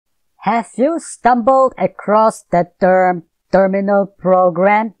Have you stumbled across the term terminal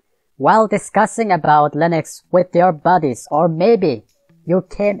program while discussing about Linux with your buddies, or maybe you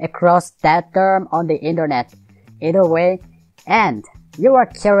came across that term on the internet? Either way, and you are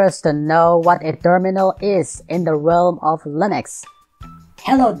curious to know what a terminal is in the realm of Linux.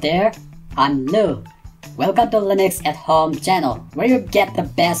 Hello there, I'm Lou. Welcome to Linux at Home channel, where you get the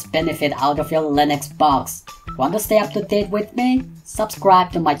best benefit out of your Linux box. Want to stay up to date with me?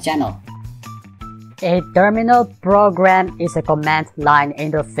 Subscribe to my channel. A terminal program is a command line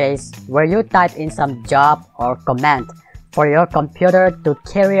interface where you type in some job or command for your computer to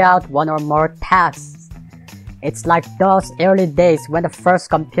carry out one or more tasks. It's like those early days when the first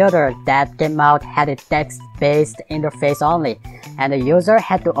computer that came out had a text-based interface only, and the user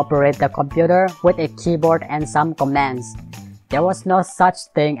had to operate the computer with a keyboard and some commands. There was no such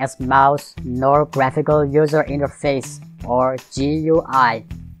thing as mouse nor graphical user interface, or GUI.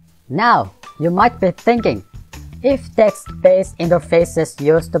 Now, you might be thinking, if text-based interfaces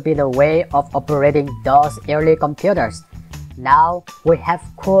used to be the way of operating those early computers, now we have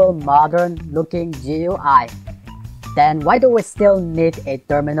cool modern-looking GUI. Then why do we still need a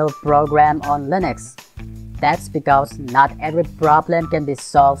terminal program on Linux? That's because not every problem can be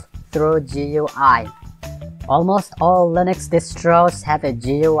solved through GUI. Almost all Linux distros have a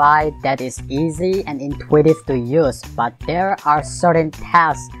GUI that is easy and intuitive to use, but there are certain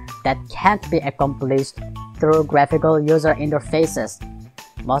tasks that can't be accomplished through graphical user interfaces.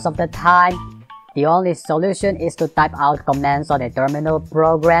 Most of the time, the only solution is to type out commands on a terminal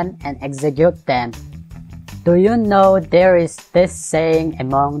program and execute them. Do you know there is this saying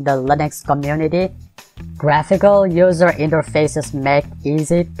among the Linux community? Graphical user interfaces make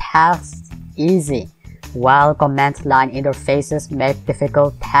easy tasks easy, while command line interfaces make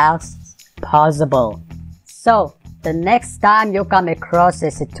difficult tasks possible. So, the next time you come across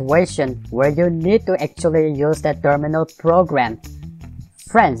a situation where you need to actually use the terminal program,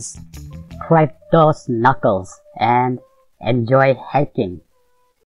 friends, crack those knuckles and enjoy hacking.